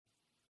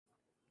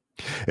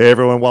Hey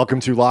everyone, welcome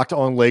to Locked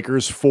On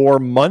Lakers for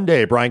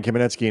Monday. Brian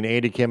Kamenetsky and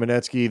Andy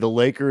Kamenetsky. The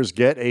Lakers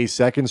get a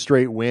second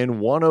straight win,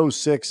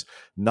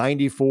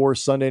 106-94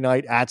 Sunday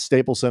night at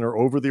Staples Center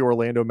over the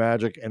Orlando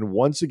Magic. And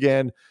once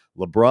again,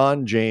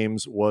 LeBron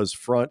James was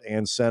front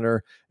and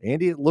center.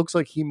 Andy, it looks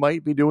like he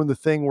might be doing the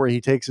thing where he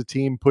takes a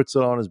team, puts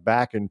it on his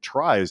back, and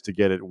tries to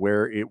get it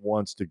where it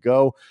wants to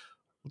go.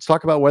 Let's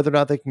talk about whether or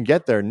not they can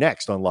get there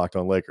next on Locked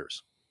On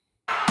Lakers.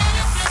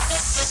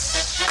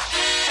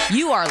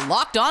 You are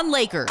Locked On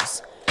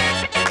Lakers,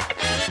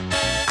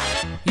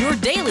 your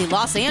daily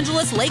Los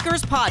Angeles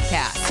Lakers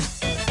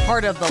podcast.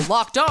 Part of the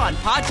Locked On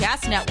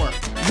Podcast Network,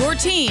 your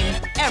team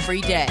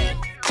every day.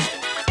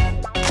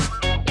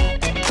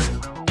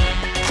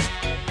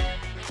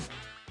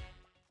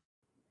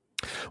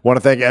 Want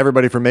to thank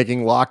everybody for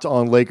making Locked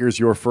On Lakers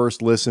your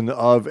first listen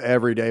of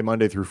every day,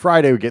 Monday through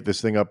Friday. We get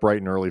this thing up bright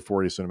and early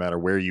for you, so no matter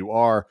where you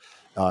are,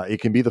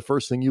 it can be the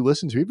first thing you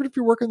listen to, even if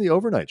you're working the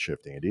overnight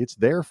shift, Andy. It's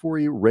there for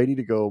you, ready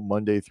to go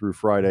Monday through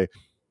Friday.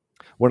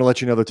 Want to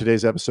let you know that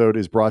today's episode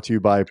is brought to you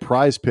by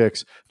Prize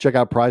Picks. Check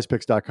out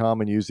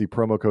prizepicks.com and use the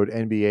promo code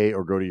NBA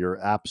or go to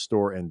your app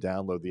store and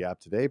download the app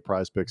today.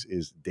 Prize Picks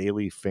is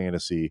daily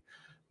fantasy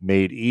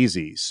made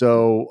easy.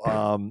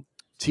 So,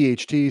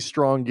 THT,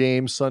 strong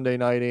game Sunday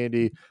night,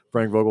 Andy.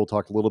 Frank Vogel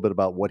talked a little bit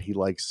about what he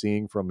likes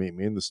seeing from him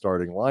in the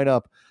starting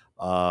lineup.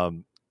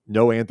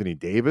 No Anthony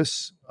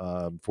Davis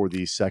for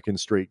the second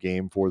straight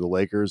game for the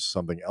Lakers.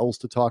 Something else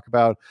to talk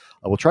about.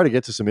 We'll try to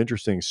get to some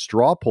interesting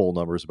straw poll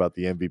numbers about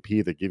the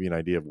MVP that give you an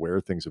idea of where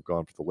things have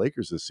gone for the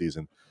Lakers this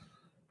season.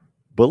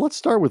 But let's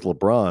start with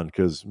LeBron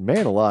because,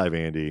 man alive,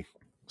 Andy,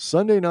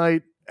 Sunday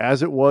night,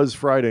 as it was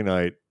Friday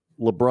night,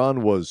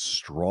 LeBron was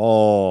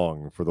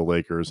strong for the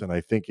Lakers, and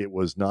I think it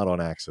was not on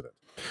accident.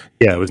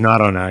 Yeah, it was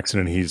not on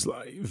accident. He's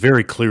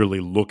very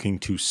clearly looking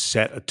to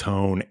set a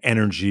tone,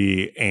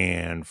 energy,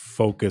 and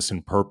focus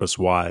and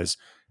purpose-wise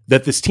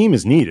that this team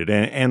is needed.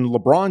 And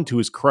LeBron, to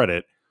his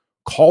credit,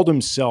 called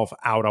himself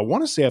out, I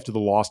want to say after the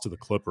loss to the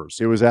Clippers.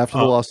 It was after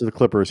the loss to the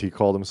Clippers, he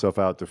called himself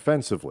out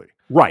defensively.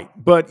 Right.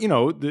 But,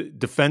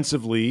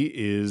 defensively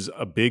is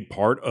a big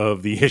part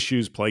of the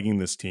issues plaguing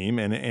this team.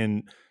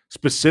 And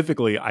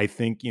specifically, I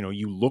think,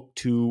 you look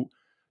to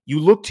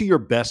your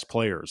best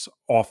players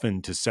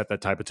often to set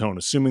that type of tone,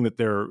 assuming that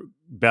they're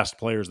best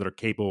players that are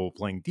capable of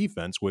playing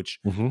defense, which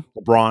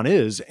LeBron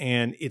is.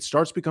 And it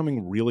starts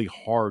becoming really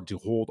hard to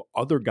hold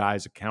other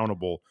guys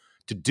accountable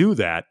to do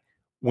that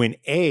when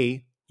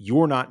A,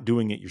 you're not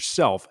doing it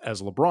yourself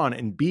as LeBron,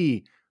 and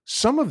B,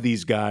 some of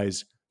these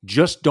guys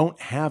just don't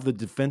have the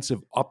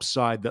defensive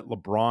upside that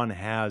LeBron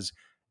has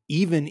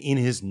even in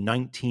his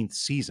 19th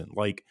season.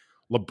 Like,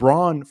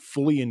 LeBron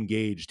fully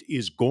engaged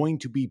is going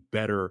to be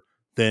better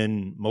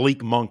than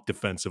Malik Monk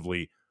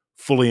defensively,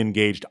 fully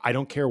engaged. I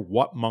don't care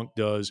what Monk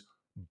does,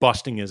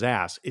 busting his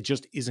ass. It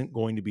just isn't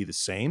going to be the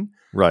same.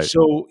 Right.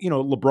 So,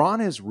 LeBron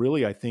has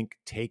really, I think,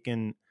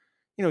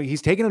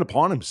 he's taken it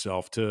upon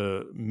himself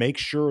to make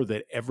sure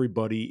that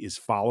everybody is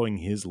following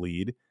his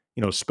lead,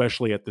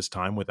 especially at this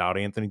time without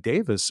Anthony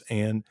Davis.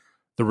 And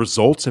the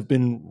results have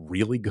been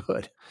really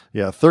good.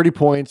 Yeah, 30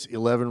 points,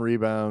 11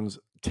 rebounds,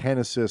 10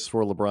 assists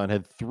for LeBron.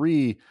 Had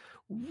three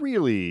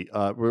really,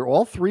 were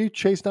all three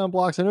chase down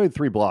blocks? I know he had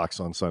 3 blocks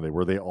on Sunday.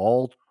 Were they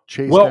all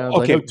chase downs?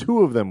 Okay. I know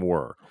 2 of them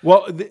were.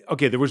 Well,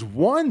 there was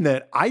one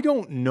that I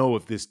don't know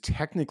if this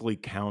technically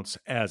counts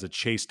as a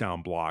chase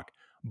down block,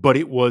 but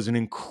it was an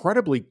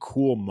incredibly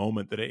cool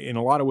moment that in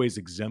a lot of ways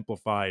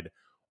exemplified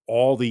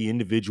all the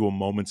individual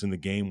moments in the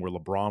game where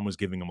LeBron was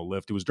giving him a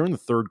lift. It was during the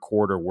third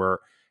quarter where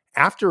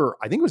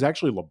after, I think it was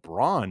actually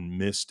LeBron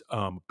missed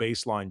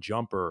baseline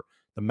jumper,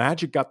 the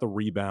Magic got the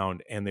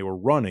rebound and they were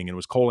running, and it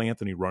was Cole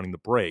Anthony running the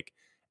break,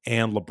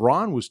 and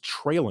LeBron was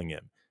trailing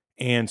him.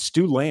 And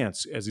Stu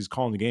Lance, as he's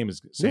calling the game,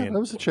 is saying, that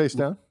was a chase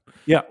down.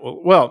 Yeah,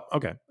 well,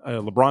 okay.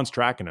 LeBron's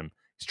tracking him.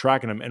 He's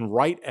tracking him. And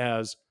right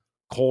as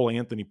Cole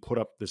Anthony put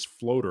up this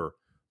floater,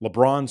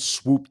 LeBron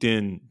swooped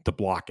in to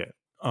block it.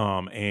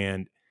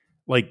 And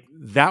like,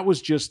 that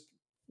was just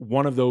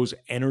one of those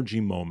energy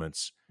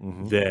moments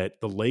that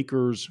the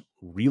Lakers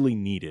really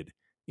needed,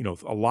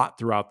 a lot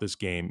throughout this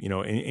game,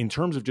 in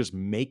terms of just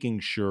making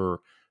sure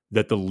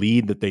that the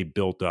lead that they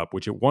built up,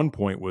 which at one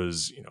point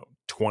was,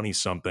 20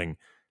 something,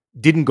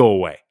 didn't go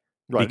away.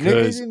 Right.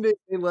 Because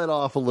they let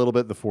off a little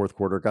bit in the fourth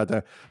quarter, got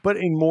that, but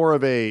in more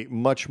of a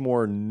much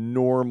more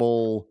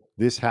normal,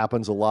 this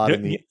happens a lot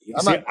in the.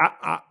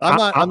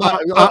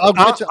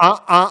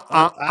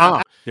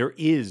 There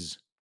is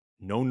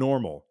no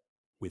normal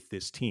with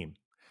this team.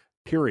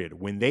 Period.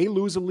 When they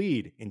lose a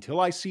lead, until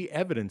I see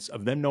evidence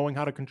of them knowing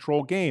how to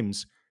control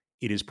games,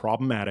 it is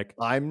problematic.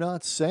 I'm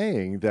not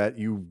saying that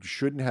you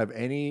shouldn't have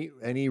any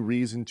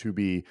reason to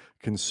be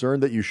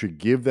concerned that you should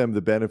give them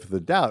the benefit of the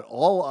doubt.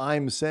 All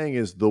I'm saying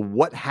is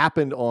what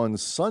happened on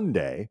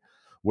Sunday,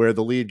 where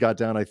the lead got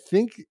down, I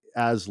think,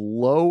 as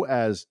low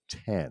as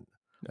 10.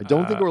 I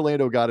don't think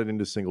Orlando got it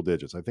into single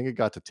digits. I think it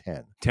got to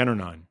 10. 10 or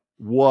 9.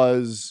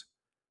 Was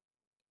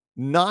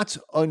not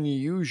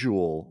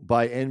unusual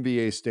by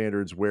NBA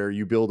standards, where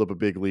you build up a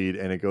big lead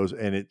and it goes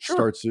and it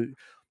starts to.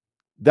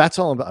 That's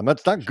all.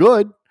 That's not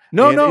good.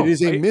 No, And it no.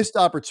 is a missed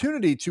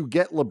opportunity to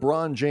get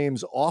LeBron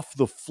James off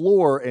the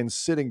floor and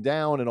sitting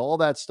down and all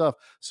that stuff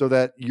so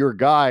that your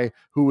guy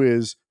who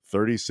is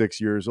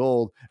 36 years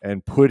old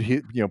and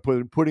putting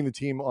the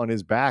team on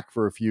his back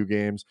for a few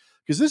games,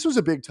 because this was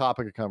a big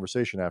topic of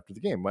conversation after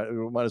the game.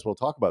 Might as well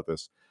talk about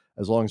this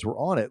as long as we're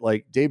on it.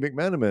 Like Dave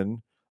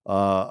McMenamin,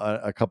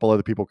 a couple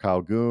other people,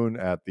 Kyle Goon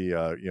at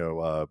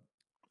the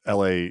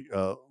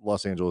LA,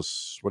 Los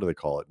Angeles, what do they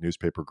call it?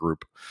 Newspaper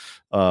group.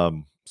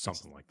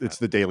 Something like that. It's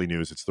the Daily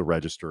News. It's the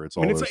Register. It's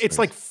I mean, all it's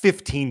like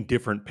 15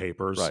 different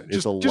papers. Right.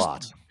 It's a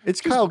lot. It's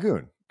Kyle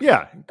Goon.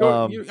 Yeah.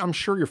 I'm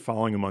sure you're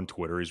following him on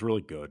Twitter. He's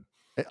really good.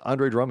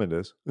 Andre Drummond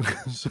is.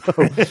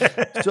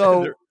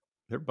 so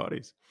they're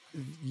buddies.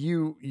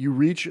 You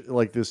reach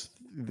like this.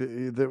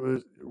 There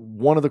was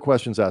one of the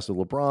questions asked of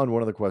LeBron.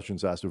 One of the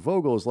questions asked of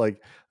Vogel is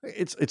like,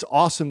 it's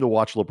awesome to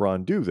watch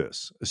LeBron do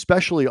this,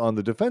 especially on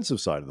the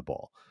defensive side of the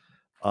ball.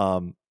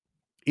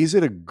 Is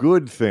it a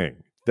good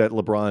thing that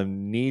LeBron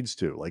needs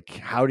to? Like,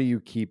 how do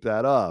you keep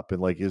that up?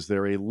 And like, is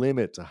there a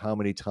limit to how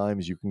many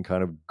times you can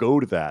kind of go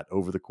to that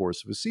over the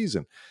course of a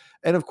season?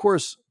 And of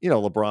course,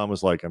 LeBron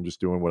was like, I'm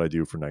just doing what I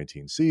do for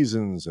 19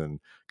 seasons, and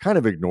kind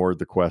of ignored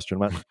the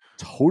question. I'm not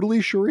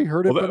totally sure he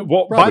heard it.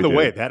 Well, by the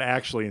way, that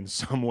actually in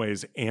some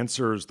ways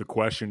answers the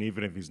question,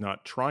 even if he's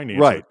not trying to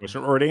answer the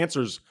question, or it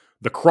answers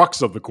the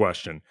crux of the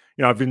question.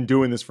 I've been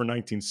doing this for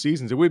 19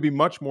 seasons. It would be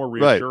much more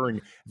reassuring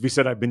if he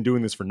said, I've been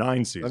doing this for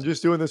 9 seasons. I'm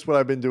just doing this what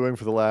I've been doing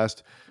for the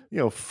last,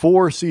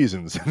 4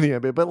 seasons in the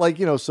NBA. But like,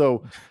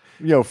 so,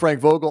 Frank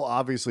Vogel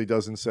obviously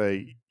doesn't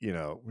say,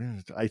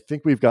 I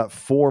think we've got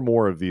 4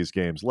 more of these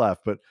games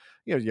left. But,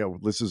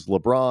 this is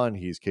LeBron.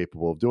 He's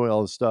capable of doing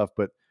all this stuff.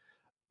 But,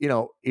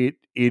 it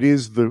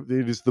is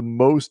the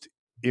most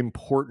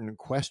important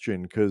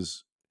question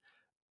because,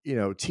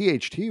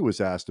 THT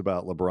was asked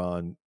about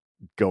LeBron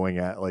going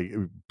at like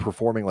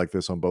performing like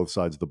this on both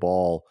sides of the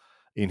ball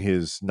in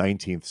his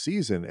 19th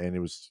season. And it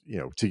was,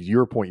 to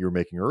your point you were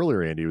making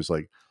earlier, Andy, it was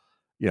like,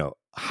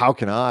 how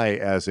can I,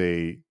 as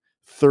a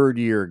third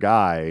year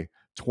guy,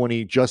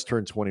 just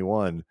turned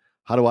 21,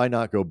 how do I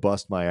not go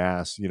bust my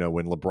ass,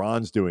 when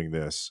LeBron's doing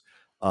this?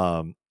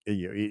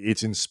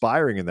 It's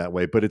inspiring in that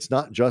way, but it's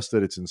not just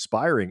that it's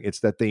inspiring. It's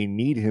that they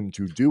need him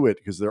to do it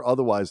because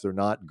otherwise they're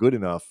not good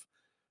enough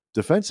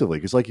defensively.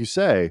 Because like you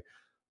say,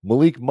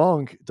 Malik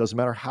Monk, doesn't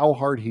matter how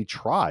hard he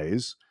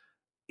tries,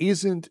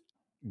 isn't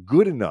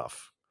good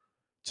enough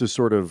to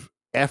sort of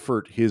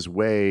effort his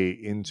way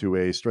into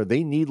a strength.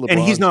 They need LeBron, and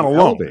he's not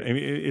alone. I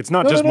mean, it's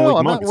not just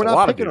Malik Monk. We're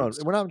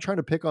not trying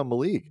to pick on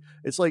Malik.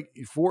 It's like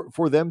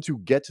for them to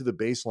get to the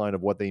baseline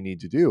of what they need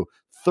to do.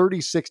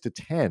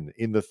 36-10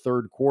 in the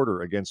third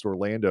quarter against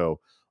Orlando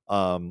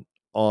on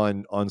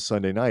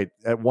Sunday night.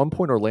 At one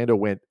point, Orlando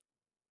went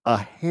a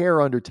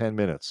hair under 10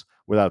 minutes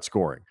without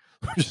scoring,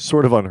 which is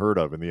sort of unheard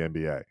of in the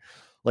NBA.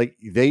 Like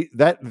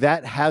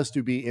that has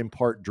to be in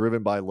part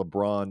driven by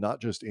LeBron, not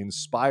just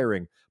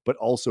inspiring, but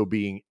also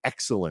being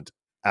excellent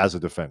as a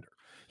defender.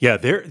 Yeah,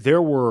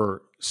 there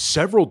were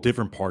several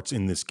different parts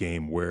in this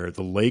game where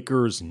the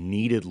Lakers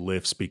needed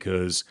lifts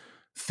because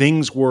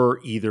things were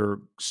either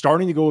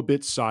starting to go a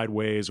bit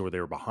sideways, or they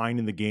were behind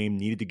in the game,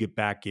 needed to get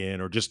back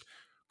in, or just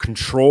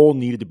control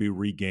needed to be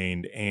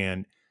regained.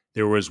 And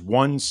there was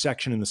one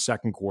section in the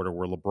second quarter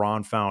where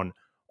LeBron found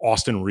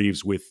Austin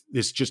Reeves with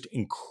this just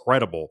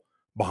incredible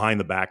behind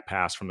the back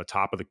pass from the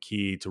top of the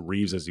key to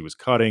Reeves as he was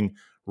cutting.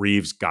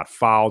 Reeves got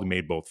fouled,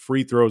 made both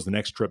free throws. The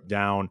next trip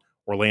down,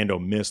 Orlando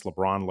missed.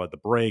 LeBron led the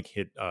break,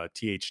 hit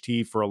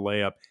THT for a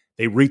layup.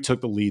 They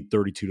retook the lead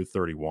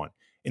 32-31.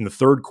 In the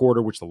third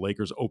quarter, which the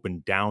Lakers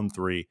opened down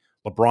 3,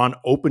 LeBron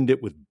opened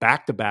it with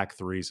back-to-back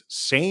threes,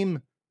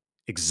 same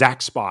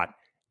exact spot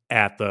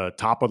at the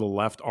top of the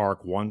left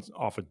arc, one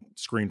off a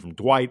screen from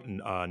Dwight,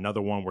 and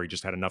another one where he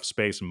just had enough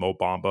space, and Mo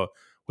Bamba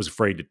was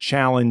afraid to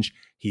challenge.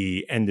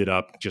 He ended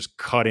up just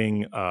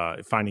cutting,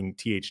 finding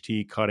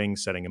THT, cutting,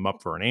 setting him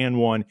up for an and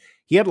one.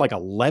 He had like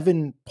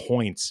 11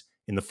 points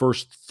in the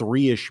first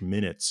 3-ish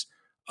minutes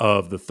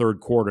of the third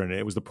quarter, and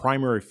it was the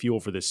primary fuel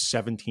for this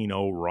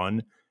 17-0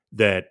 run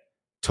that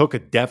took a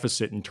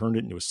deficit and turned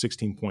it into a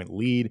 16-point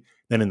lead.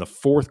 Then in the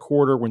fourth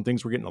quarter, when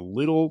things were getting a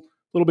little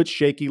bit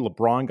shaky,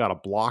 LeBron got a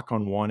block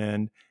on one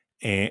end,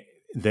 and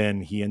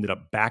then he ended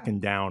up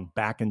backing down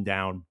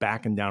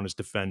his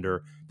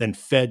defender, then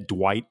fed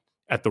Dwight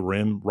at the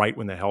rim right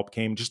when the help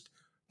came. Just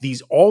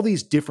all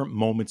these different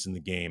moments in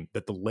the game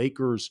that the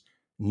Lakers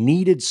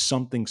needed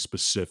something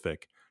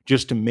specific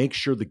just to make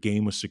sure the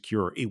game was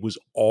secure. It was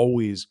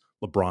always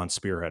LeBron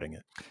spearheading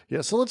it.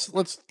 Yeah, so let's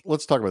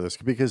talk about this,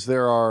 because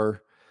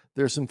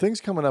there's some things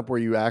coming up where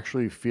you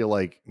actually feel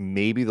like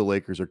maybe the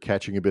Lakers are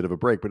catching a bit of a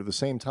break, but at the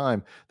same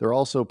time, they're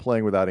also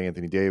playing without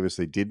Anthony Davis.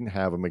 They didn't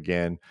have him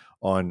again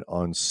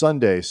on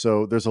Sunday.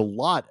 So there's a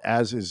lot,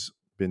 as has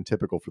been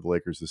typical for the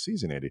Lakers this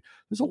season, Andy.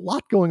 There's a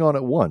lot going on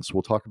at once.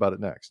 We'll talk about it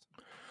next.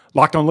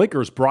 Locked on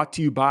Lakers brought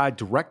to you by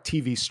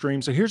DirecTV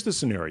Stream. So here's the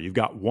scenario. You've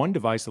got one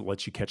device that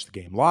lets you catch the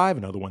game live,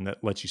 another one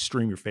that lets you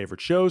stream your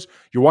favorite shows.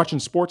 You're watching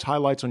sports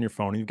highlights on your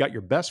phone, and you've got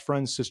your best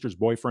friend's sister's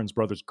boyfriend's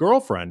brother's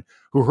girlfriend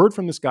who heard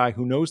from this guy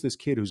who knows this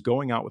kid who's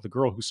going out with a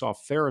girl who saw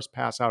Ferris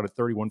pass out at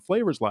 31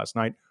 Flavors last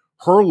night,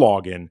 her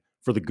login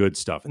for the good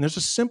stuff. And there's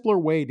a simpler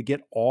way to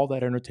get all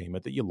that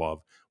entertainment that you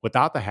love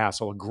without the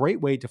hassle, a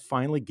great way to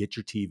finally get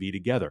your TV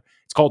together.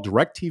 It's called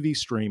DirecTV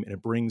Stream, and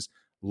it brings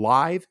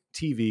live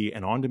TV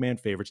and on-demand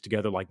favorites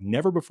together like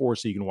never before,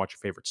 so you can watch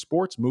your favorite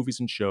sports, movies,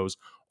 and shows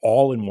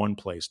all in one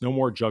place. No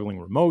more juggling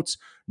remotes.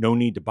 No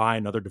need to buy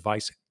another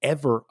device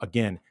ever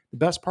again. The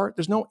best part,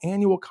 there's no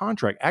annual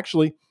contract.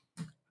 Actually,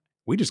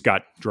 we just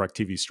got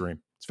DirecTV Stream.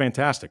 It's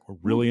fantastic. We're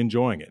really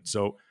enjoying it.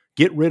 So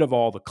get rid of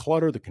all the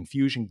clutter, the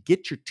confusion.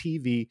 Get your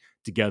TV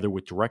together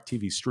with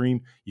DirecTV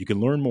Stream. You can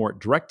learn more at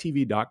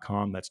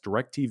directtv.com. That's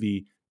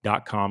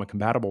directtv.com. A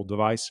compatible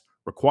device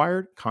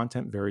required.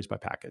 Content varies by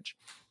package.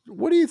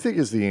 What do you think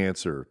is the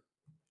answer,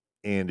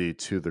 Andy,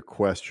 to the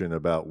question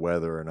about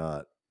whether or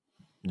not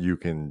you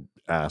can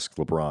ask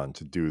LeBron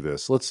to do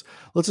this? Let's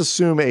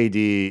assume AD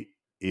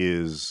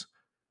is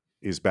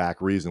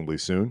back reasonably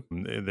soon.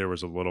 There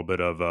was a little bit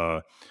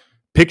of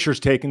pictures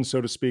taken, so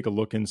to speak, a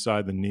look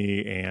inside the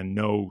knee, and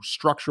no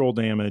structural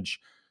damage.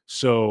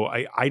 So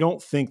I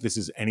don't think this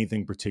is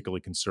anything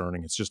particularly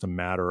concerning. It's just a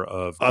matter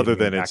of other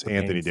than it's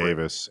Anthony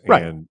Davis,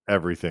 right, and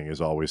everything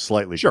is always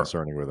slightly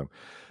concerning with him.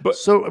 But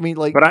so I mean,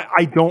 like, but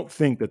I don't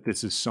think that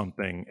this is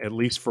something, at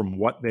least from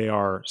what they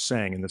are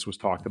saying, and this was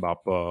talked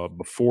about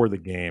before the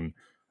game,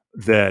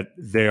 that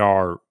they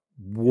are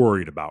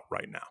worried about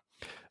right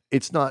now.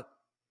 It's not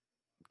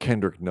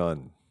Kendrick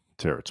Nunn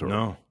territory,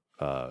 no,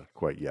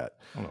 quite yet.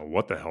 I don't know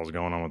what the hell's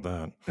going on with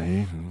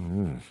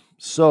that.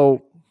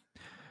 So,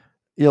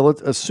 yeah,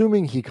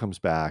 assuming he comes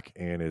back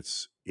and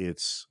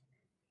it's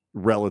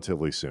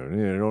relatively soon.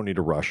 You don't need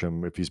to rush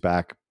him. If he's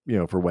back,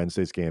 for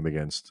Wednesday's game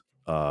against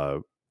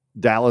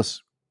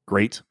Dallas,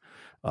 great.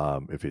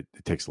 If it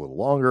takes a little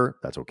longer,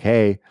 that's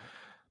okay.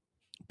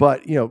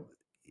 But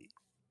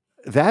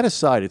that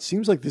aside, it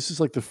seems like this is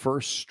like the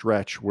first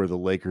stretch where the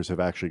Lakers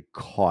have actually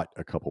caught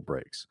a couple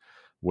breaks,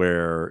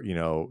 where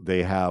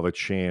they have a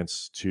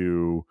chance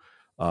to.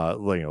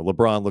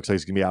 LeBron looks like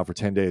he's going to be out for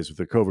 10 days with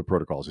the COVID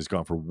protocols. He's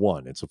gone for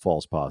 1. It's a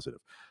false positive.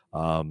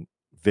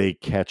 They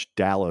catch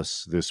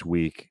Dallas this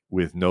week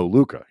with no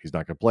Luka. He's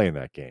not going to play in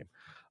that game.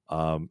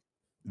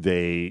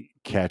 They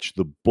catch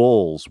the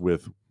Bulls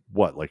with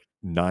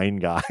 9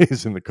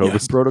 guys in the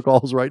COVID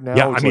protocols right now.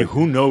 Yeah, I mean,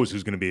 who knows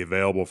who's going to be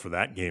available for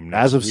that game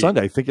next as of week.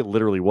 Sunday? I think it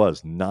literally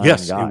was 9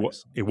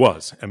 guys. It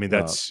was. I mean,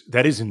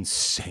 that is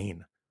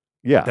insane.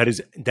 Yeah,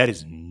 that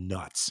is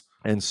nuts.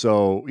 And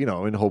so,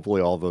 and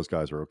hopefully all those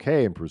guys are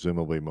okay, and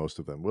presumably most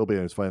of them will be.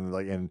 And it's fine.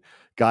 And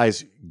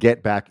guys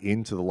get back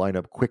into the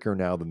lineup quicker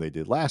now than they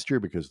did last year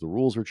because the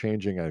rules are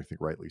changing. I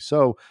think rightly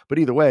so. But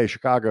either way,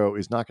 Chicago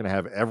is not going to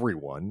have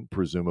everyone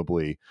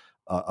presumably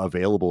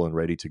available and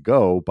ready to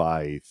go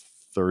by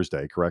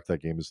Thursday. Correct?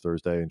 That game is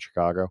Thursday in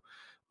Chicago.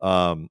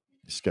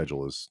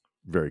 Schedule is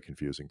very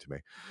confusing to me.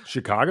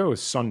 Chicago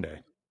is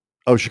Sunday.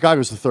 Oh,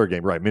 Chicago's the third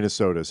game, right?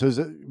 Minnesota.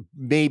 So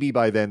maybe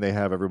by then they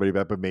have everybody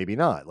back, but maybe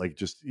not.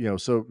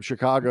 So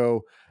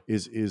Chicago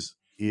is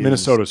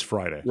Minnesota's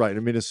Friday, right?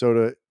 And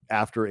Minnesota,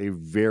 after a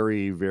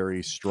very,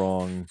 very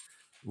strong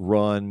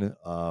run,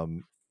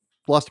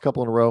 lost a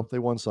couple in a row. They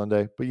won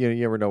Sunday, but you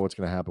never know what's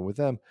going to happen with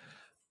them.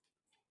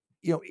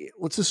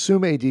 Let's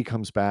assume AD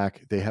comes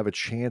back. They have a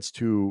chance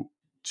to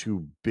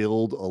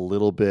build a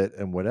little bit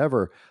and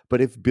whatever.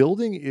 But if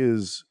building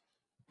is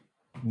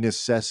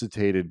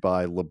necessitated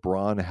by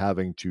LeBron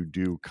having to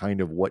do kind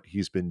of what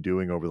he's been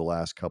doing over the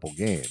last couple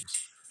games,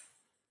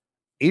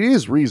 it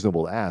is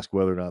reasonable to ask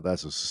whether or not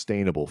that's a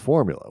sustainable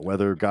formula,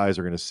 whether guys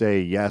are going to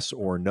say yes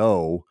or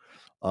no.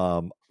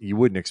 You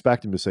wouldn't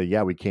expect him to say,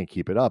 yeah, we can't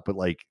keep it up, but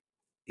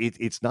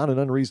it's not an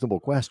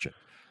unreasonable question.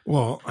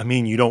 Well, I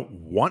mean, you don't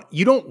want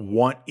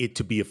it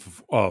to be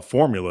a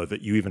formula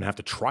that you even have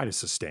to try to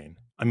sustain.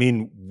 I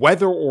mean,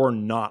 whether or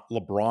not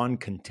LeBron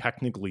can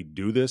technically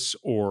do this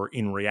or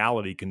in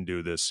reality can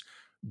do this,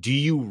 do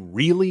you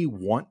really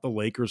want the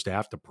Lakers to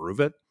have to prove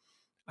it?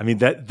 I mean,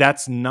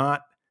 that's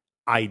not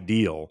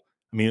ideal.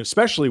 I mean,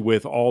 especially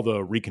with all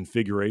the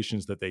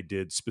reconfigurations that they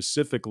did,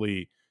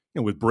 specifically,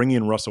 with bringing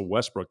in Russell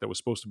Westbrook, that was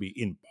supposed to be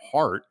in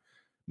part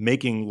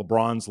making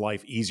LeBron's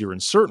life easier in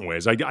certain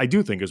ways. I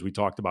do think, as we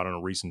talked about on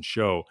a recent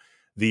show,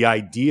 the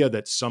idea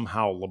that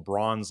somehow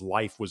LeBron's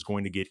life was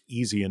going to get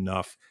easy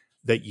enough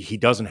that he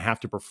doesn't have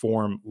to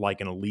perform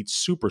like an elite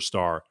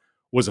superstar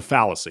was a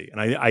fallacy. And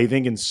I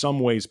think in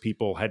some ways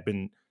people had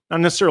been,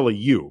 not necessarily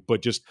you,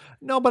 but just...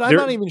 No, but I'm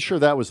not even sure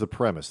that was the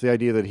premise. The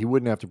idea that he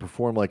wouldn't have to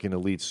perform like an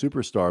elite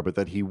superstar, but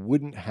that he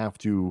wouldn't have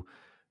to...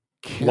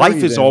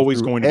 Life is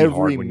always going to be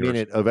hard when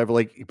minute of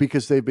every,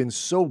 because they've been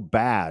so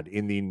bad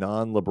in the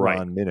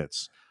non-LeBron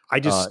minutes.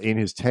 In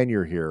his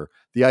tenure here,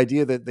 the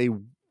idea that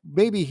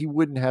maybe he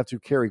wouldn't have to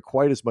carry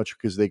quite as much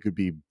because they could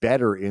be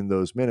better in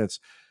those minutes.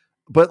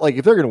 But like,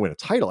 if they're going to win a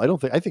title,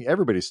 I think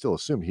everybody still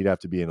assumed he'd have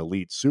to be an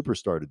elite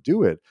superstar to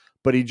do it,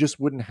 but he just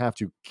wouldn't have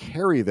to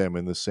carry them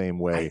in the same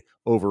way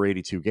over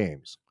 82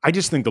 games. I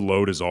just think the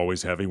load is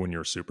always heavy when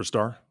you're a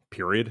superstar,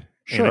 period.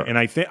 Sure. And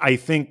I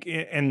think,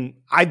 and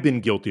I've been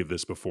guilty of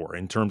this before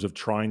in terms of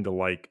trying to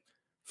like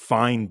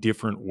find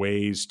different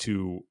ways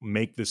to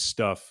make this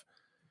stuff,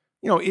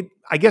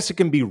 I guess it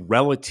can be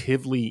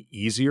relatively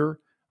easier.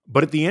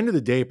 But at the end of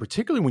the day,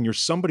 particularly when you're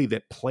somebody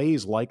that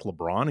plays like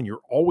LeBron and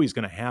you're always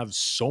going to have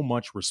so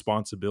much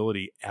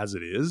responsibility as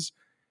it is,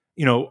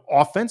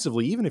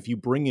 offensively, even if you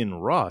bring in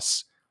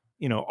Russ,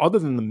 other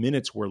than the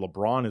minutes where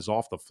LeBron is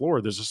off the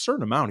floor, there's a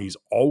certain amount he's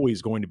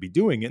always going to be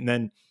doing. And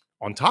then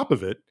on top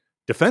of it,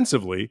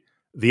 defensively,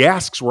 the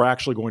asks were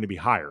actually going to be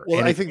higher. Well,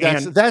 and I think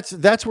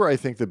that's where I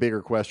think the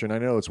bigger question, I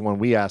know it's one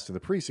we asked in the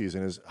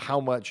preseason, is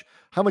how much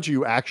are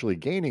you actually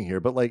gaining here?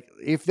 But like,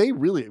 if they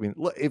really,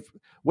 if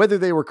whether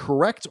they were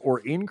correct or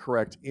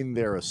incorrect in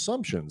their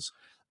assumptions,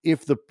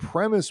 if the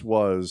premise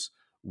was,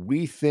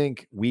 we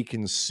think we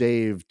can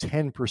save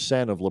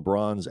 10% of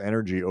LeBron's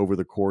energy over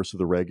the course of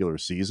the regular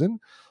season,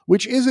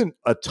 which isn't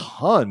a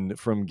ton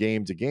from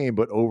game to game,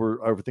 but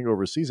everything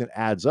over a season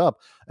adds up.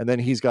 And then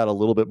he's got a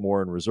little bit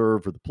more in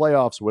reserve for the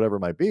playoffs, whatever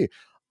it might be.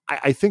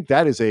 I think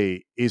that is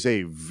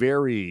a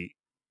very,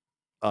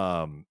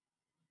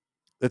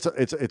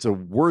 it's a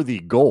worthy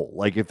goal.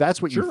 Like, if that's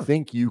what you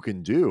think you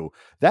can do,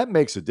 that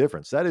makes a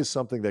difference. That is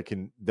something that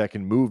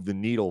can move the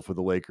needle for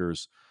the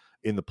Lakers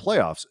in the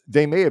playoffs.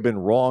 They may have been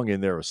wrong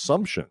in their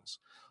assumptions,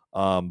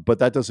 but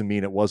that doesn't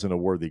mean it wasn't a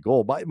worthy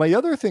goal. My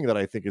other thing that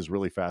I think is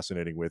really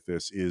fascinating with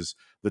this is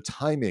the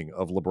timing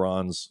of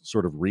LeBron's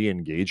sort of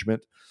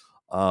re-engagement,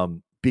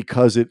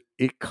 because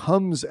it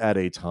comes at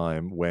a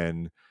time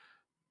when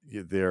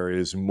there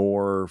is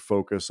more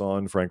focus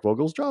on Frank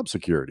Vogel's job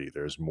security.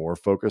 There's more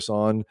focus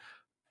on,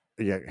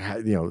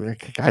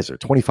 guys are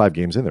 25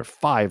 games in, they're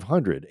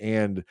 500.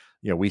 And,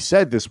 we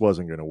said this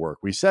wasn't going to work.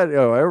 We said,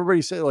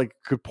 everybody said, like,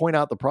 could point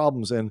out the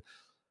problems. And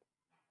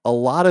a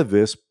lot of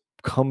this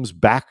comes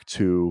back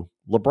to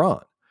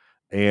LeBron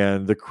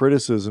and the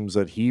criticisms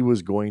that he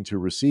was going to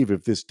receive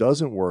if this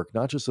doesn't work,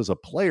 not just as a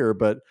player,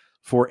 but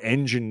for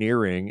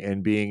engineering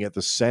and being at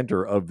the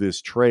center of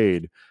this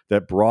trade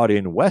that brought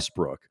in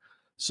Westbrook.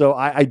 So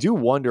I do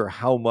wonder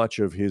how much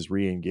of his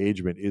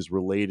re-engagement is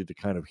related to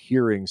kind of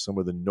hearing some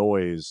of the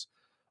noise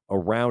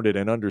around it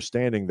and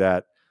understanding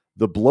that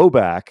the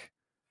blowback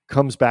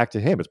comes back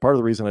to him. It's part of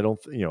the reason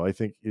I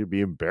think it'd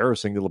be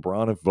embarrassing to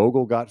LeBron if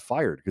Vogel got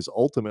fired, because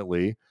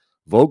ultimately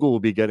Vogel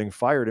will be getting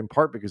fired in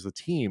part because the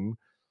team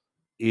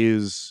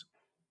is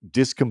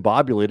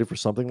discombobulated for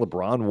something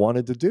LeBron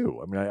wanted to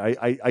do. I mean,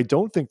 I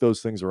don't think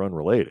those things are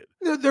unrelated.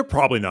 They're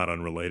probably not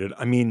unrelated.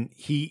 I mean,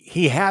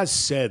 he has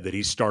said that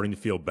he's starting to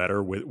feel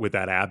better with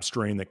that ab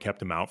strain that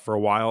kept him out for a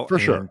while. For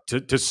sure.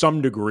 To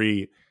some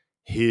degree,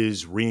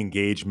 his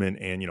re-engagement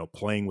and,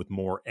 playing with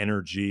more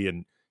energy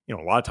and, a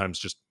lot of times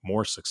just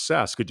more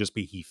success could just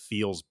be he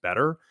feels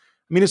better.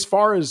 I mean, as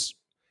far as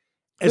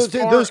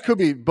those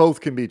both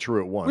can be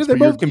true at once. They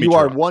both can be true. You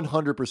are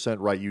 100%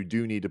 right. You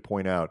do need to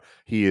point out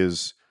he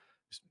is,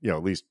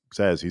 at least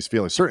says he's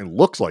feeling, certainly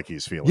looks like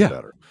he's feeling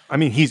better. I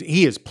mean,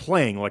 he is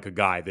playing like a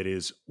guy that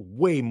is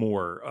way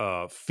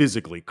more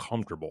physically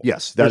comfortable.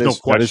 Yes, that is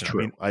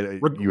true. I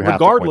mean,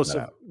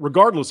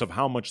 regardless of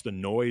how much the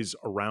noise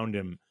around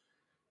him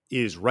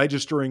is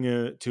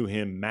registering to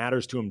him,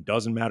 matters to him,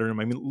 doesn't matter to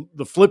him. I mean,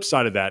 the flip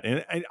side of that,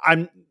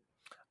 and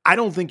I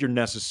don't think you're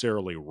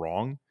necessarily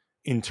wrong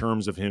in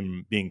terms of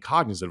him being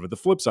cognizant of it. The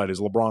flip side is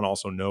LeBron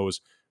also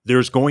knows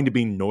there's going to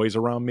be noise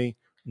around me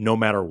no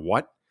matter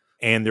what.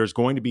 And there's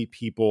going to be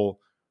people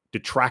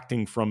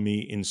detracting from me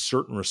in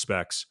certain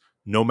respects,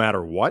 no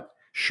matter what.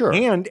 Sure.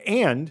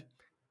 And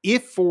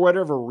if for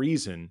whatever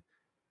reason,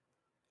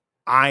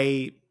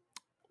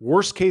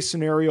 worst case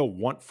scenario,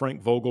 want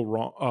Frank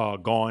Vogel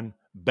gone,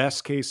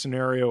 best case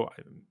scenario,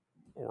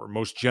 or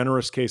most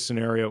generous case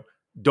scenario,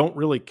 don't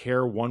really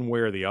care one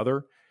way or the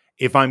other.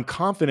 If I'm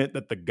confident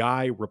that the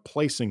guy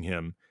replacing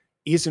him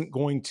isn't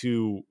going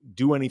to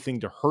do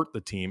anything to hurt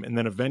the team, and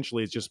then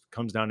eventually it just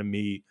comes down to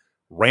me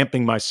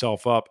ramping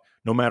myself up,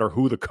 no matter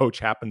who the coach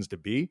happens to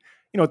be.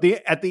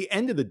 At the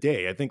end of the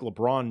day, I think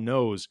LeBron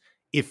knows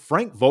if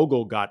Frank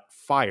Vogel got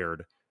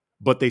fired,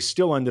 but they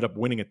still ended up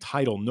winning a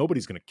title,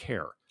 nobody's going to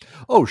care.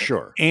 Oh,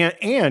 sure.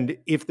 And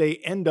if they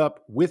end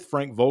up with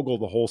Frank Vogel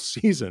the whole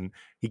season,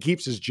 he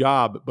keeps his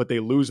job, but they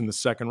lose in the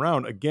second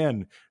round.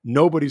 Again,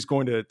 nobody's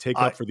going to take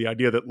up for the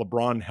idea that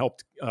LeBron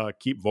helped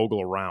keep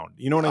Vogel around.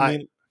 You know what I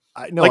mean?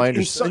 I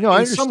understand.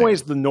 In some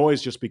ways, the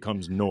noise just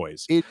becomes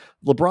noise.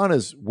 LeBron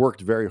has worked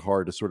very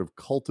hard to sort of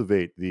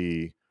cultivate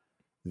the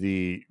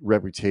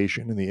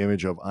reputation and the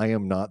image of, I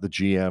am not the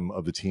GM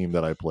of the team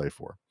that I play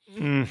for.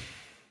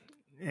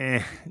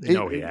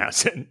 No, he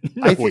hasn't.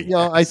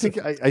 I think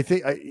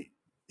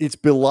it's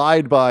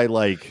belied by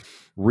like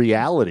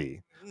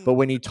reality. But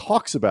when he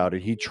talks about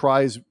it, he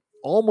tries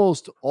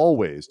almost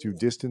always to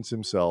distance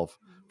himself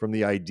from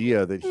the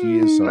idea that he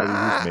is somebody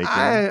who's making.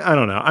 I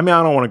don't know. I mean,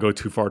 I don't want to go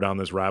too far down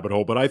this rabbit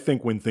hole, but I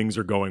think when things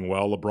are going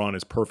well, LeBron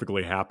is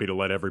perfectly happy to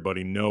let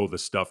everybody know the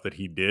stuff that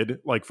he did.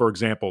 Like, for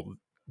example,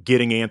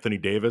 getting Anthony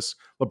Davis.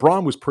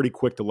 LeBron was pretty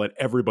quick to let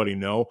everybody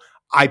know,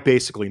 I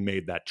basically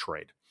made that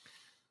trade.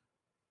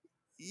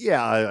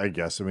 Yeah, I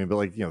guess. I mean, but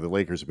like, the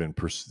Lakers have been,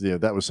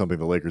 that was something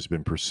the Lakers have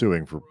been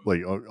pursuing for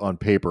like on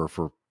paper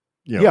for,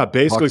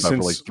 basically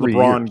since like 3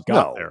 LeBron years.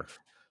 got there.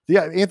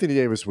 Yeah, Anthony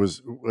Davis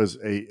was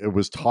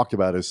talked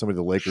about as somebody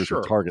the Lakers would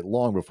Sure. target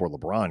long before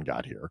LeBron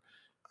got here.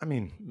 I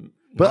mean,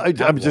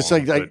 but I'm just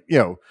saying, like,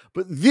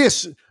 but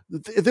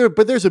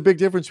there's a big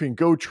difference between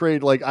go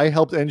trade. Like, I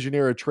helped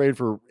engineer a trade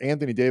for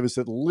Anthony Davis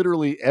that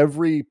literally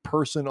every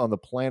person on the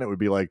planet would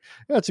be like,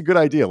 yeah, it's a good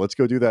idea. Let's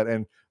go do that.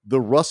 And the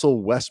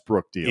Russell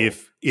Westbrook deal.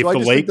 If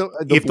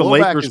the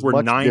Lakers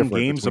were 9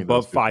 games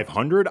above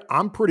 500,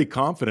 I'm pretty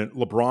confident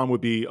LeBron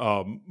would be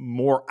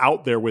more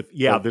out there with,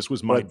 this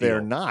was my deal. But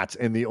they're not.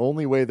 And the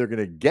only way they're going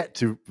to get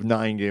to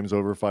 9 games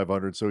over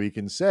 500 so he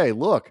can say,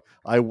 look,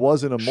 I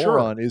wasn't a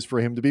moron, is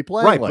for him to be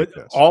playing like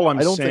this. All I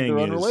don't think they're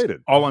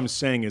unrelated. All I'm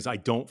saying is I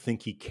don't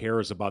think he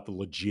cares about the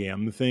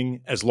GM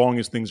thing as long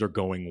as things are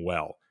going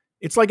well.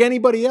 It's like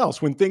anybody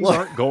else. When things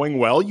aren't going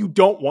well, you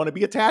don't want to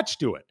be attached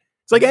to it.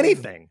 It's like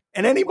anything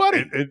and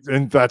anybody.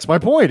 And that's my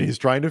point. He's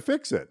trying to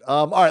fix it.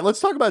 All right, let's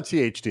talk about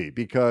THT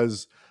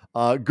because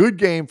good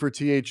game for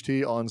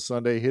THT on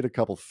Sunday. Hit a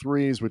couple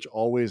threes, which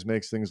always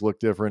makes things look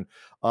different.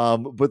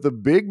 But the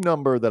big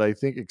number that I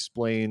think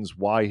explains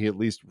why he, at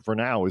least for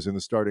now, is in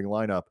the starting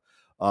lineup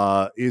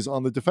is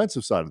on the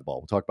defensive side of the ball.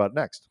 We'll talk about it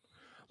next.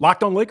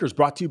 Locked On Lakers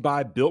brought to you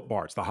by Built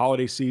Bar. It's the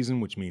holiday season,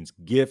 which means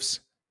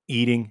gifts,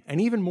 eating, and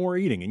even more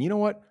eating. And you know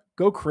what?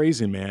 Go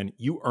crazy, man.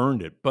 You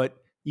earned it. But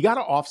you got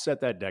to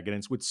offset that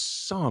decadence with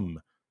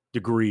some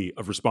degree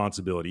of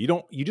responsibility.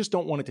 You just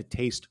don't want it to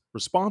taste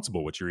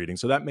responsible what you're eating.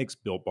 So that makes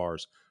Built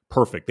Bars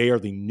perfect. They are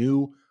the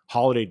new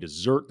holiday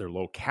dessert. They're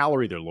low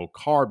calorie, they're low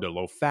carb, they're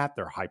low fat,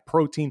 they're high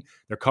protein.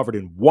 They're covered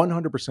in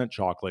 100%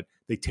 chocolate.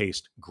 They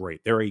taste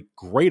great. They're a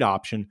great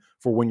option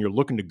for when you're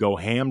looking to go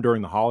ham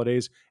during the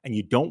holidays and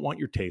you don't want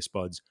your taste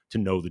buds to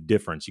know the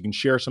difference. You can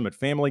share some at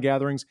family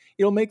gatherings.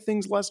 It'll make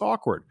things less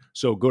awkward.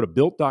 So go to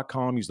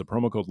built.com, use the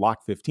promo code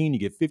LOCK15. You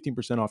get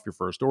 15% off your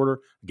first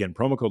order. Again,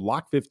 promo code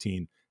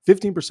LOCK15,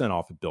 15%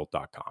 off at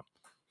built.com.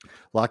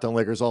 Locked On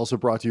Lakers also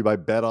brought to you by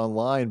Bet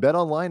Online. Bet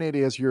Online,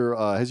 Andy, has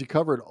you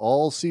covered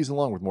all season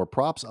long with more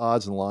props,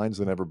 odds, and lines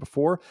than ever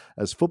before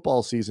as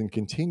football season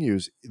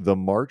continues the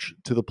march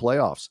to the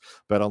playoffs.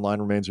 Bet Online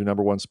remains your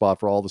number one spot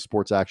for all the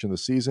sports action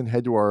this season.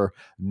 Head to our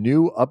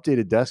new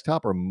updated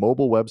desktop or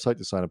mobile website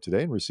to sign up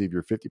today and receive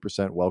your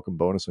 50% welcome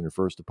bonus on your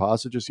first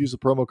deposit. Just use the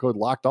promo code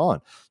Locked On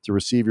to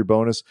receive your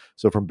bonus.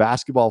 So from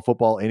basketball,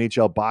 football,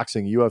 NHL,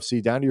 boxing,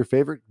 UFC, down to your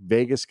favorite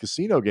Vegas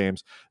casino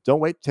games, don't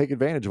wait to take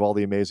advantage of all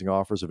the amazing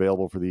offers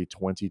available for the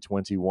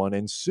 2021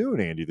 and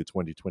soon, Andy, the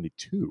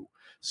 2022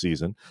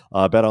 season.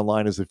 Bet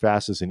Online is the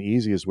fastest and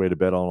easiest way to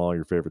bet on all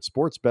your favorite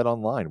sports. Bet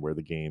Online, where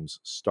the games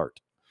start.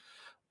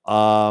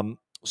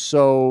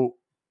 So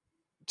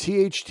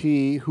THT,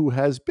 who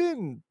has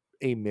been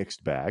a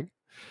mixed bag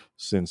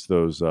since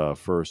those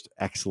first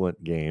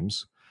excellent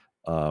games,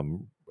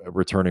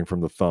 returning from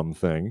the thumb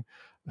thing,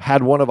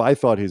 had one of, I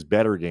thought, his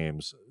better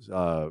games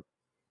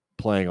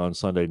playing on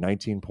Sunday.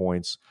 19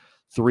 points.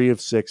 3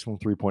 of 6 from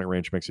three-point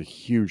range makes a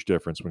huge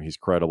difference when he's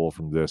credible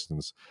from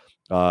distance.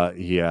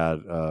 He had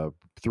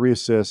 3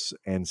 assists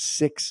and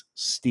 6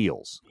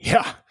 steals.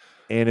 Yeah.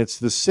 And it's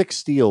the 6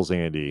 steals,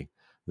 Andy,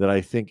 that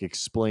I think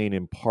explain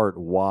in part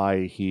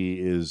why he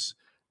is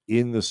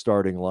in the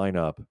starting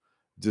lineup,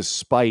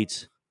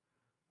 despite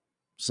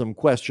some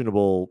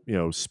questionable,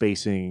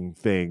 spacing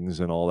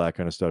things and all that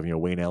kind of stuff.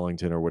 Wayne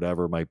Ellington or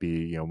whatever might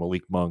be,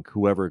 Malik Monk,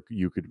 whoever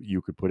you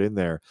could put in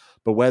there.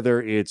 But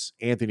whether it's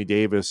Anthony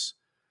Davis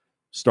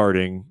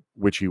starting,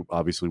 which he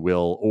obviously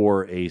will,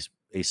 or a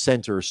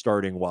center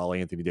starting while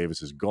Anthony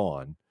Davis is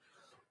gone,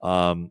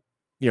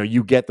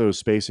 you get those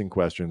spacing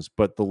questions.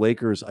 But the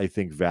Lakers, I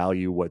think,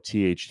 value what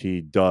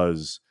THT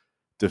does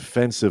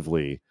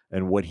defensively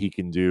and what he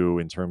can do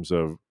in terms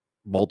of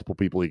multiple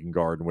people he can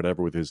guard and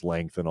whatever with his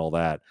length and all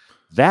that.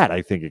 That,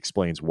 I think,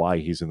 explains why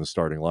he's in the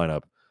starting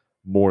lineup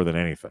more than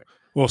anything.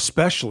 Well,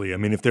 especially, I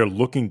mean, if they're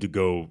looking to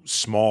go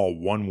small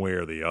one way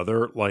or the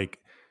other, like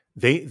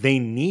they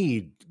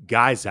need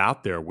guys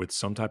out there with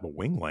some type of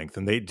wing length,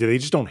 and they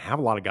just don't have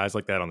a lot of guys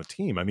like that on the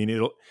team. I mean,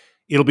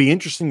 it'll be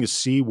interesting to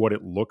see what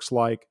it looks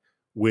like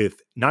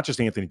with not just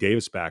Anthony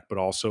Davis back, but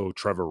also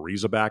Trevor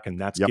Ariza back, and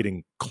that's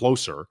getting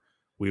closer.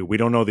 We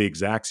don't know the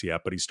exacts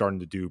yet, but he's starting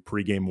to do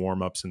pregame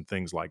warmups and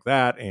things like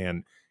that,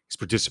 and he's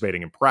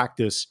participating in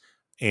practice.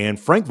 And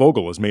Frank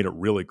Vogel has made it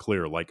really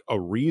clear, like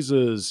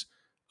Ariza's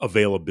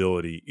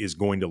availability is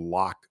going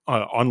to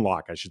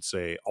unlock, I should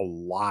say, a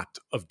lot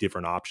of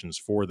different options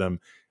for them,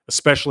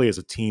 especially as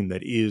a team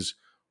that is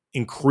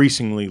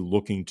increasingly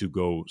looking to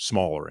go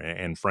smaller.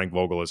 And Frank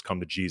Vogel has come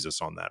to Jesus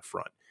on that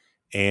front.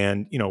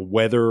 And,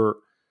 whether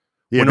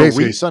Yeah,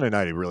 basically Sunday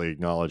night he really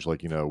acknowledged,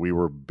 like, we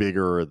were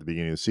bigger at the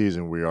beginning of the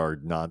season. We are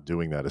not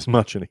doing that as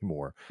much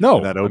anymore. No,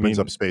 and that opens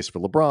up space for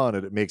LeBron,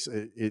 and it makes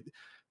it.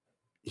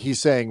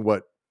 He's saying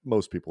what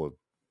most people have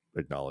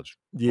acknowledged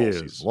all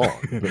season long.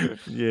 But.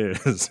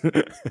 Yes,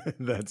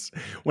 that's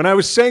when I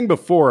was saying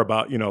before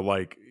about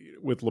like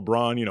with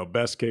LeBron,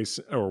 best case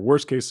or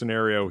worst case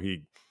scenario,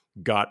 he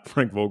got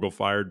Frank Vogel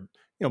fired.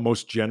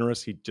 Most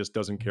generous, he just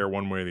doesn't care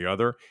one way or the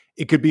other.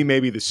 It could be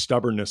maybe the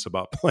stubbornness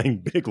about playing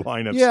big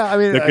lineups. Yeah, I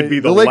mean, that could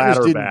be the Lakers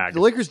latter didn't. bag. The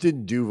Lakers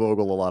didn't do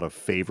Vogel a lot of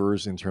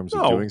favors in terms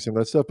of doing some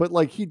of that stuff, but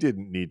like he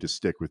didn't need to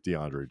stick with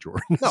DeAndre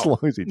Jordan as long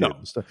as he did.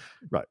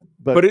 Right,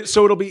 but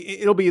it'll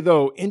be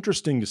though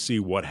interesting to see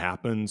what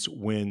happens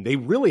when they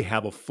really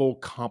have a full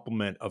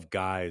complement of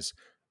guys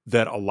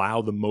that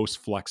allow the most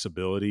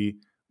flexibility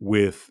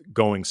with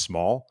going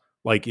small.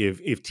 Like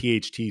if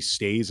THT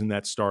stays in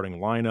that starting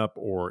lineup,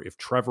 or if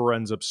Trevor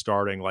ends up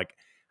starting, like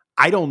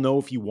I don't know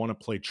if you want to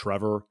play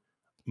Trevor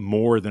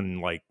more than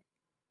like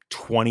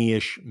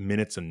 20-ish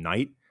minutes a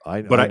night.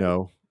 I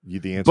know.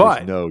 The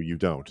answer is no, you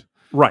don't.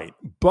 Right.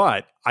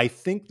 But I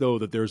think, though,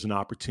 that there's an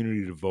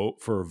opportunity to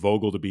vote for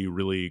Vogel to be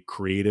really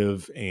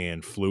creative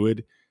and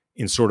fluid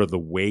in sort of the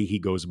way he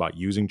goes about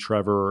using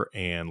Trevor,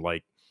 and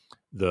like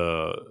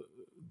the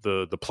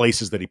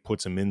places that he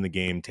puts him in the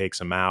game,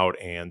 takes him out,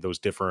 and those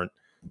different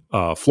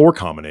floor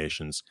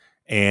combinations.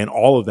 And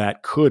all of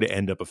that could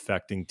end up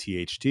affecting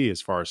THT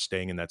as far as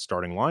staying in that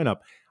starting lineup.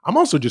 I'm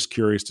also just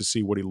curious to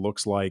see what he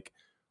looks like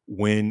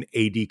when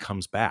AD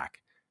comes back,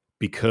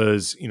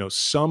 because,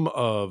 some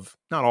of,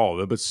 not all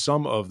of it, but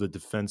some of the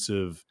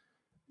defensive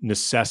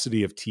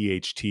necessity of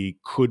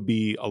THT could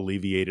be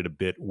alleviated a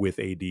bit with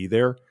AD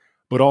there.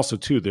 But also,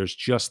 too, there's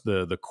just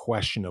the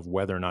question of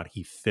whether or not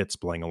he fits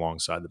playing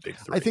alongside the big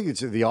three. I think it's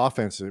the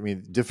offense. I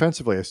mean,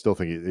 defensively, I still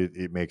think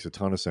it makes a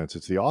ton of sense.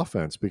 It's the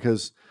offense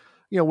because,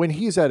 when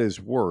he's at his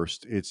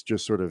worst, it's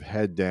just sort of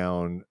head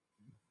down,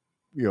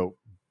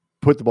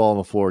 put the ball on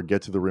the floor,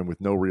 get to the rim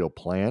with no real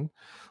plan.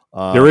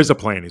 There is a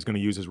plan. He's going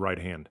to use his right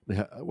hand.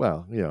 Yeah,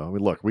 well, I mean,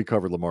 look, we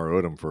covered Lamar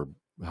Odom for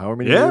however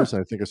many years.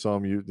 And I think I saw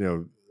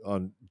him,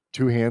 on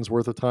two hands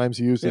worth of times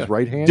he used his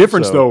right hand.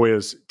 Difference, though,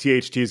 is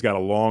THT's got a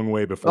long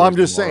way before. I'm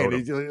just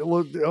saying.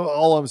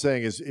 All I'm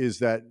saying is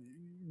that.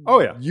 Oh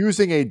yeah,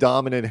 using a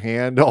dominant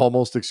hand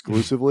almost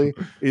exclusively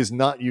is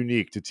not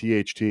unique to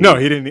THT. No,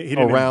 he didn't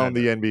around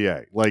the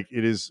NBA. Like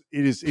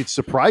it's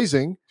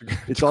surprising.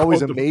 It's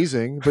always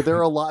amazing, but there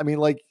are a lot. I mean,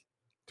 like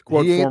to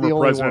quote former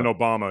President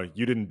Obama,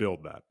 "You didn't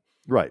build that."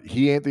 Right.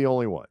 He ain't the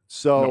only one.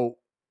 So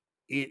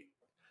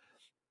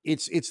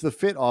it's the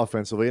fit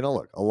offensively. And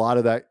look, a lot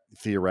of that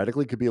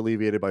theoretically could be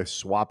alleviated by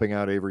swapping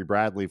out Avery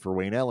Bradley for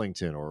Wayne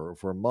Ellington or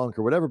for Monk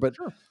or whatever. But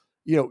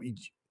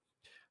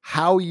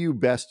how you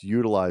best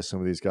utilize some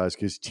of these guys,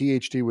 because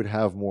THT would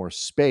have more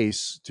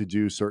space to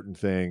do certain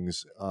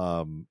things.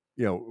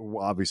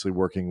 Obviously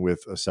working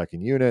with a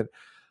second unit.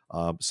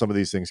 Some of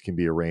these things can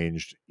be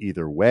arranged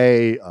either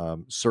way.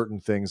 Certain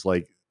things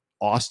like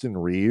Austin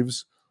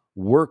Reeves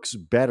works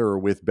better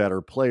with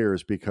better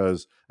players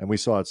because, and we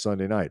saw it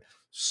Sunday night,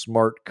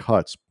 smart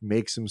cuts,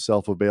 makes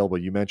himself available.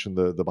 You mentioned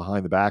the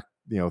behind the back,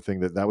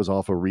 thing that was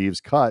off a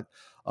Reeves cut.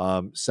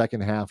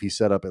 Second half, he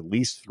set up at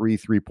least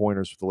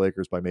 3-3-pointers for the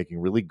Lakers by making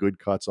really good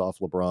cuts off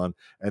LeBron.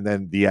 And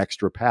then the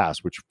extra pass,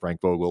 which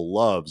Frank Vogel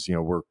loves,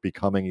 we're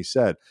becoming, he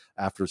said,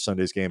 after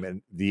Sunday's game,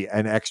 and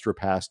an extra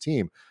pass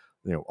team.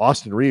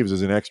 Austin Reeves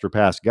is an extra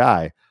pass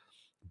guy,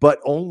 but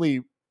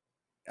only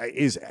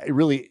is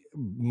really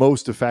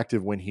most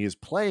effective when he is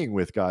playing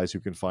with guys who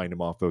can find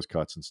him off those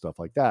cuts and stuff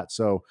like that.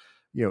 So,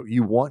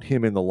 you want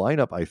him in the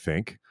lineup, I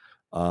think,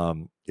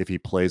 if he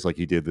plays like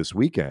he did this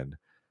weekend.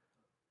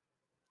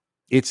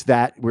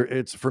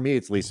 For me,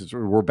 at least,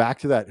 we're back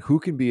to that. Who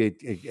can be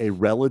a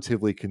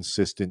relatively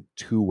consistent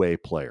two-way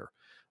player?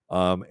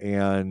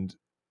 And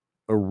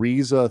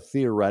Ariza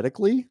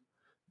theoretically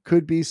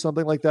could be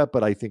something like that,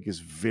 but I think is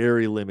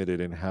very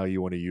limited in how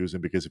you want to use him,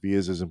 because if he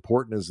is as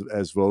important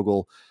as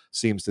Vogel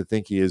seems to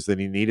think he is, then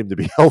you need him to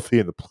be healthy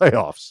in the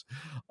playoffs.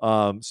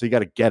 So you got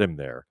to get him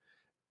there.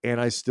 And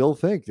I still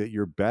think that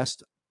your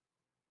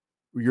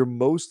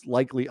most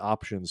likely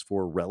options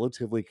for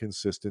relatively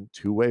consistent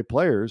two-way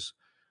players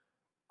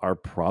are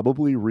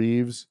probably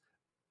Reeves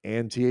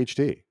and THT.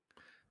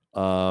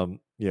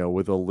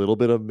 With a little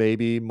bit of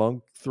maybe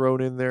Monk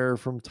thrown in there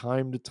from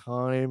time to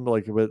time,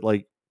 but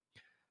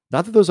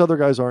not that those other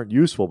guys aren't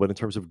useful, but in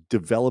terms of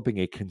developing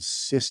a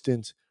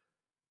consistent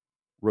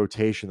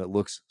rotation that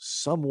looks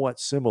somewhat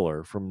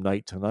similar from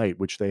night to night,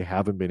 which they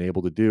haven't been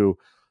able to do,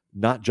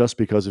 not just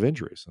because of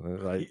injuries.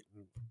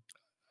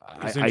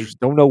 I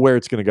don't know where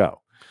it's going to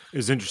go. It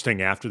was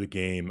interesting after the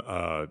game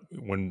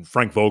when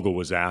Frank Vogel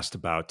was asked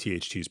about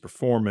THT's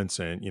performance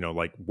and,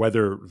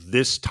 whether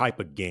this type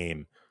of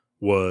game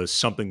was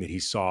something that he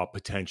saw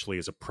potentially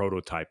as a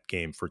prototype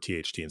game for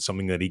THT and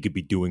something that he could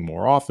be doing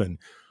more often.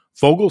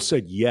 Vogel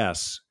said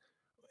yes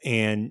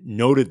and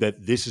noted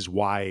that this is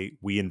why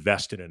we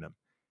invested in him.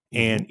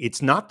 Mm-hmm. And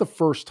it's not the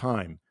first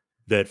time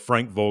that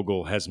Frank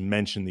Vogel has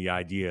mentioned the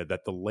idea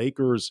that the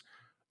Lakers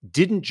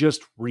didn't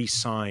just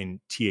re-sign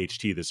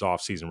THT this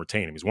offseason,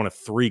 retain him. He's one of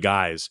 3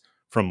 guys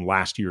from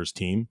last year's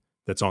team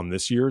that's on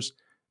this year's.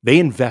 They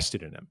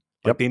invested in him.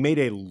 Like, they made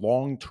a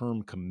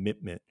long-term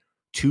commitment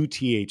to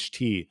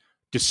THT,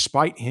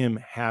 despite him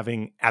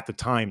having, at the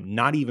time,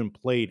 not even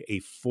played a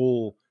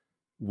full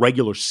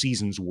regular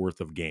season's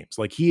worth of games.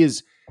 Like,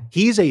 he's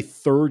a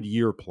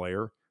third-year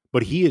player,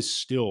 but he is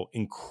still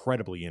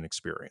incredibly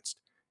inexperienced.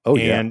 Oh,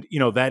 and,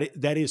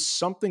 that is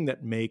something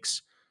that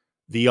makes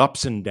the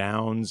ups and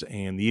downs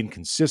and the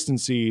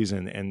inconsistencies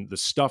and the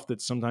stuff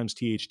that sometimes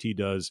THT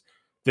does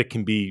that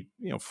can be,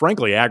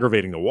 frankly,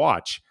 aggravating to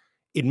watch.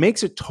 It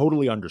makes it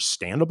totally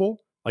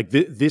understandable. Like,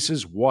 this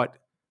is what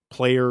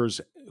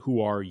players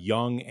who are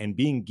young and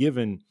being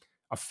given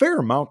a fair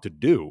amount to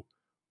do,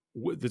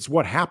 that's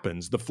what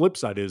happens. The flip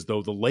side is,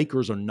 though, the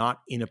Lakers are not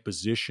in a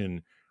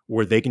position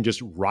where they can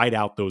just ride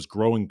out those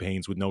growing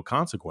pains with no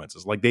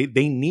consequences. Like, they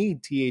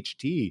need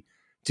THT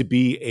to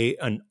be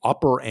an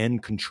upper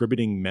end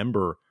contributing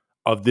member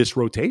of this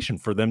rotation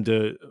for them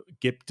to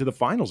get to the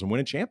finals and win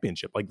a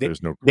championship. Like, they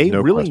no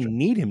really question.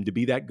 need him to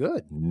be that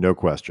good. No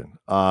question.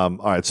 All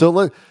right, so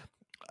look,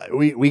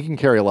 we can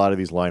carry a lot of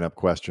these lineup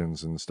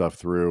questions and stuff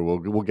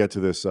through. We'll get to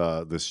this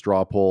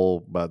straw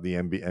poll about the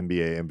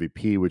NBA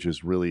MVP, which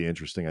is really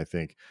interesting. I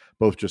think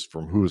both just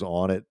from who's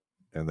on it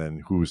and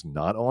then who's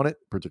not on it,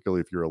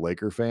 particularly if you're a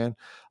Laker fan.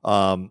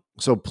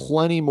 So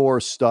plenty more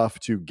stuff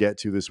to get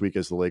to this week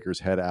as the Lakers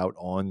head out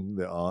on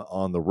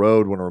the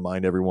road. Want to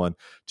remind everyone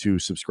to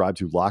subscribe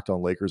to Locked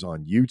On Lakers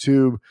on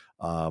YouTube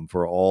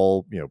for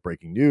all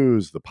breaking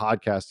news. The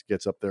podcast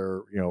gets up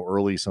there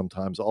early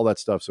sometimes, all that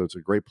stuff. So it's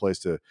a great place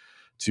to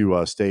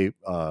stay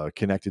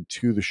connected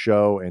to the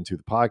show and to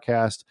the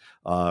podcast.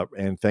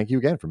 And thank you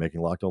again for making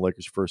Locked On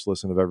Lakers your first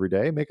listen of every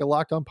day. Make a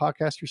Locked On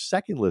podcast your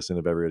second listen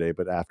of every day,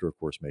 but after, of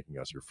course, making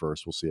us your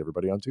first. We'll see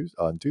everybody on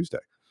Tuesday.